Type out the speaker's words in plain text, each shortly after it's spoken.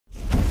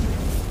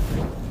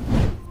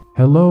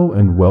Hello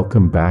and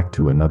welcome back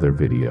to another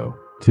video.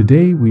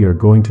 Today we are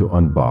going to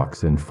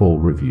unbox and full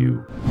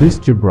review this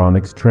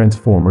Zebronics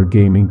Transformer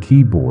Gaming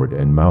keyboard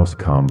and mouse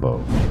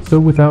combo. So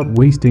without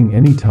wasting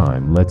any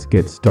time, let's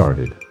get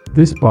started.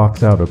 This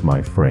box out of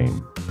my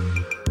frame.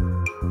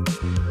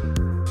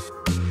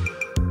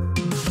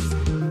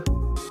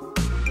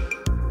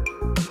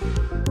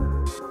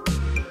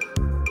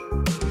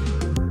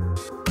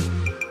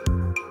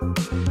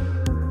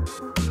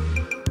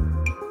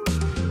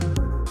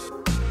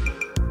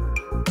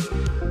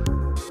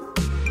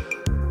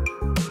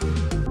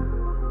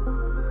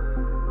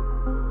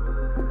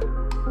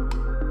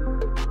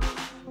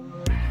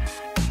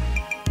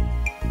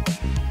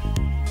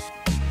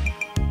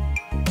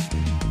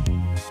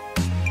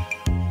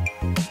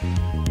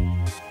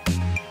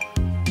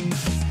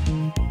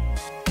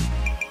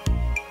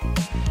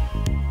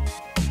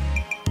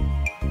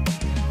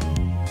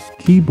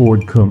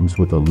 Keyboard comes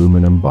with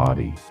aluminum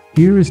body.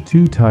 Here is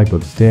two type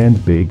of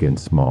stand, big and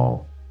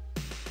small.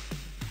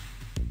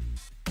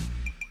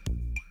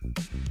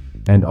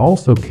 And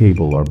also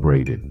cable are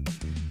braided.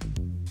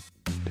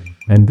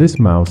 And this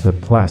mouse have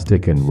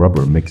plastic and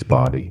rubber mix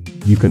body.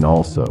 You can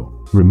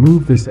also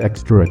remove this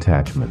extra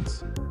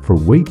attachments for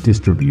weight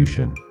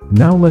distribution.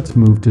 Now let's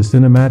move to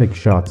cinematic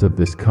shots of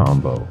this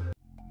combo.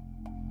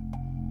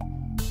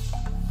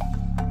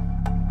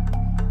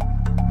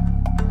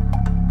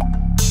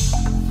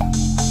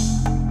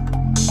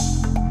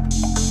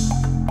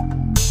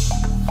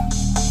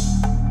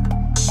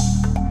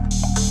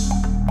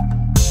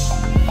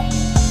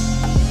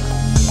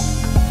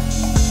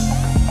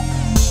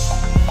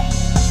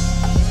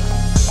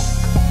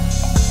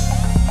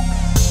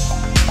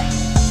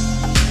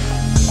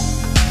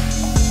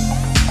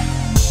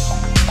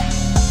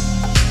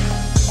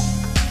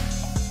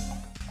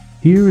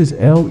 Here is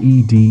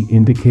LED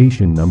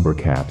indication number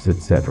caps,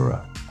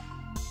 etc.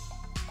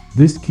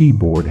 This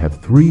keyboard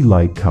have 3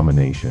 light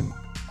combination.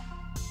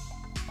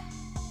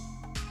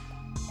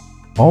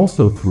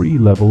 Also 3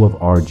 level of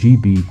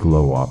RGB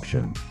glow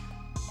option.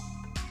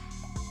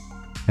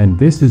 And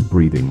this is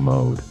breathing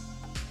mode.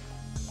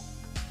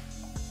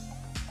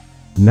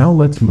 Now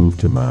let's move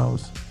to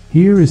mouse.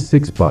 Here is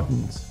 6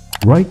 buttons.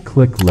 Right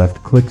click,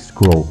 left click,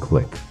 scroll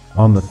click.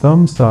 On the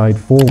thumb side,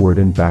 forward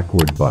and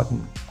backward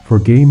button. For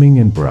gaming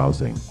and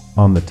browsing.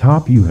 On the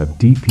top you have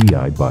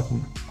DPI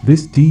button.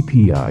 This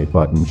DPI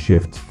button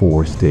shifts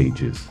 4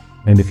 stages.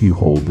 And if you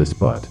hold this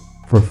button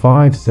for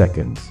 5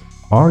 seconds,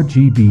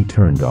 RGB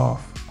turned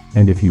off.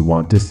 And if you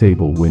want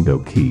disable window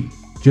key,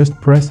 just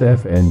press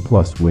FN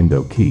plus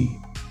window key.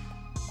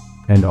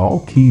 And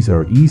all keys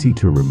are easy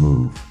to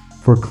remove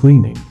for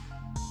cleaning.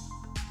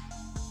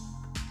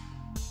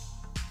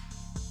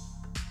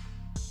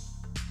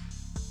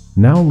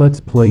 Now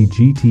let's play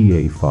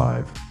GTA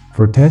 5.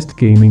 For test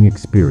gaming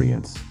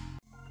experience.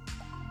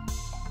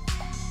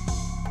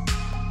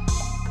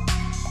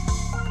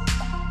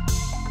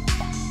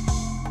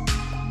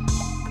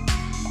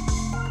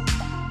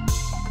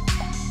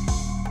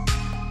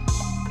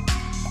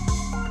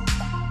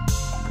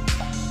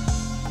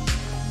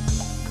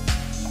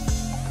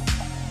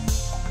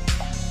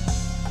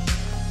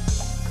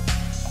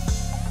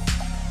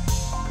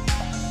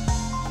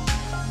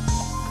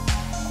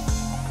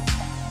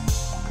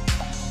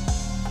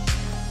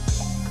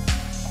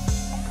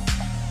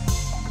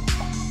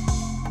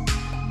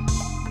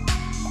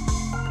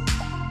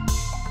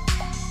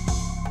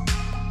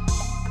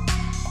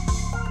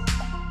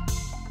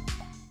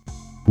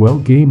 Well,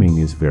 gaming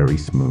is very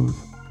smooth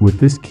with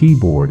this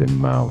keyboard and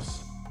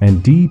mouse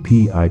and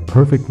DPI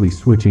perfectly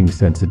switching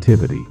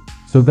sensitivity.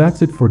 So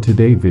that's it for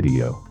today's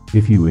video.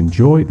 If you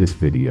enjoyed this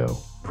video,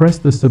 press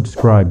the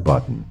subscribe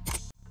button